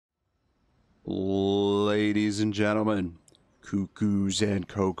Ladies and gentlemen, cuckoos and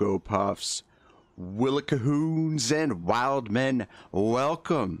cocoa puffs, willicahoons and wild men,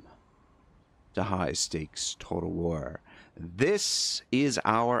 welcome to High Stakes Total War. This is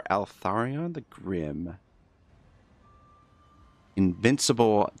our Altharion the Grim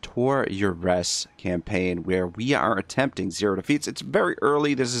Invincible Tor Yvresse campaign where we are attempting 0 defeats. It's very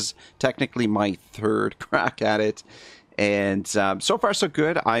early. This is technically my third crack at it. And so far, so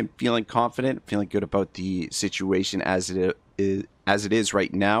good. I'm feeling confident, feeling good about the situation as it is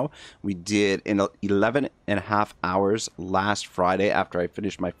right now. We did in 11 and a half hours last Friday after I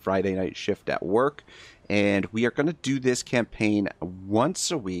finished my Friday night shift at work. And we are going to do this campaign once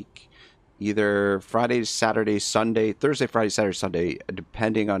a week, either Friday, Saturday, Sunday, Thursday, Friday, Saturday, Sunday,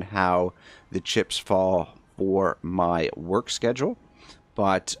 depending on how the chips fall for my work schedule.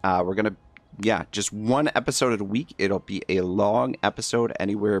 But we're going to just one episode a week. It'll be a long episode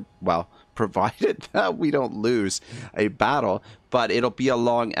anywhere, well, provided that we don't lose a battle, but it'll be a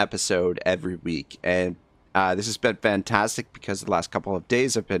long episode every week. And this has been fantastic because the last couple of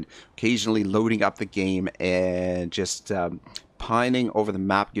days I've been occasionally loading up the game and just pining over the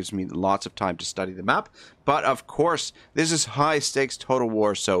map. Gives me lots of time to study the map. But of course, this is high stakes Total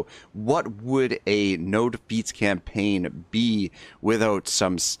War, so what would a no defeats campaign be without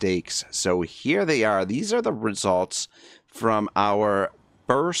some stakes? So here they are. These are the results from our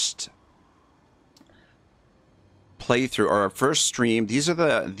first playthrough, or our first stream. These are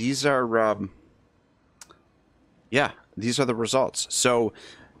the results. So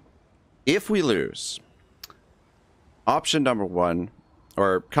if we lose, option number one,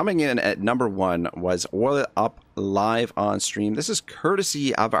 or coming in at number one, was Oil It Up live on stream. This is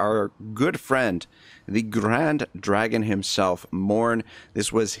courtesy of our good friend, the Grand Dragon himself, Morn.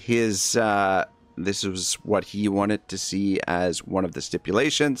 This was his, this was what he wanted to see as one of the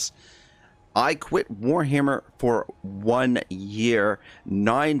stipulations. I quit Warhammer for 1 year,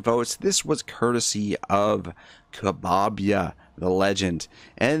 9 votes. This was courtesy of Kebabia, the legend.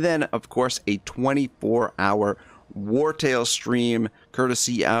 And then, of course, a 24-hour Wartail stream,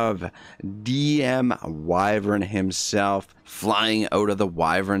 courtesy of DM Wyvern himself, flying out of the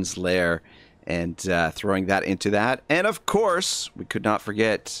Wyvern's lair and throwing that into that. And of course, we could not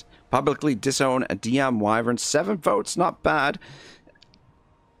forget publicly disown DM Wyvern, 7 votes, not bad,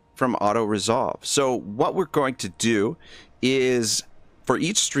 from Auto Resolve. So what we're going to do is, for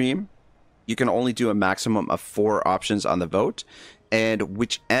each stream, you can only do a maximum of 4 options on the vote, and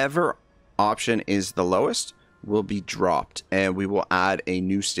whichever option is the lowest will be dropped, and we will add a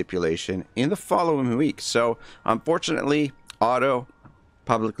new stipulation in the following week. So unfortunately, Auto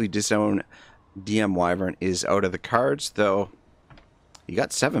publicly disown DM Wyvern is out of the cards, though he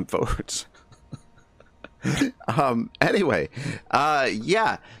got 7 votes. Anyway,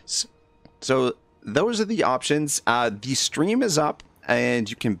 so those are the options. The stream is up and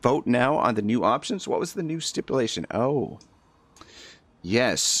you can vote now on the new options. What was the new stipulation? Oh,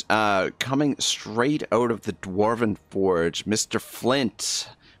 yes, coming straight out of the Dwarven Forge, Mr. Flint,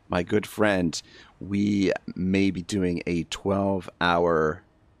 my good friend. We may be doing a 12-hour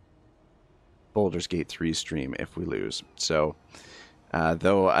Baldur's Gate 3 stream if we lose. So,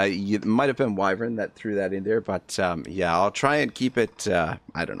 though it might have been Wyvern that threw that in there, but yeah, I'll try and keep it, I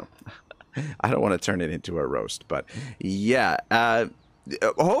don't know. I don't want to turn it into a roast, but yeah,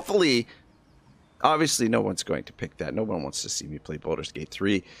 hopefully, obviously no one's going to pick that. No one wants to see me play Baldur's Gate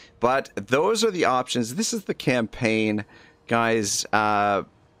 3, but those are the options. This is the campaign, guys.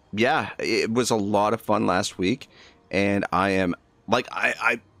 Yeah, it was a lot of fun last week, and I am, like,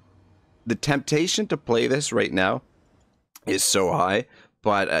 the temptation to play this right now is so high,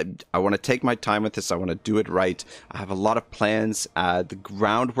 but I want to take my time with this. I want to do it right. I have a lot of plans. The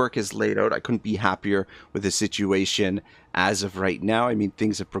groundwork is laid out. I couldn't be happier with the situation as of right now. I mean,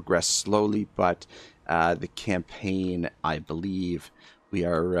 things have progressed slowly, but the campaign, I believe,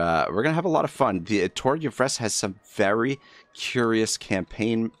 we're gonna have a lot of fun. The Tor Yvresse has some very curious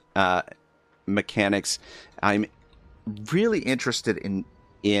campaign mechanics. I'm really interested in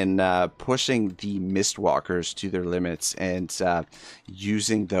pushing the Mistwalkers to their limits and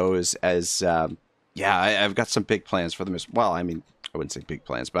using those as I've got some big plans for the well, I mean, I wouldn't say big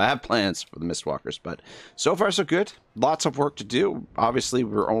plans, but I have plans for the Mistwalkers. But so far so good. Lots of work to do. Obviously,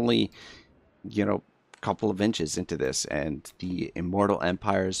 we're only a couple of inches into this, and the Immortal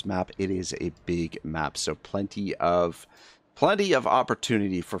Empires map, it is a big map, so plenty of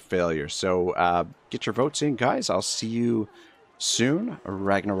opportunity for failure. So get your votes in, guys. I'll see you soon.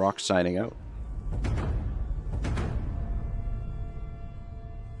 Ragnarok signing out.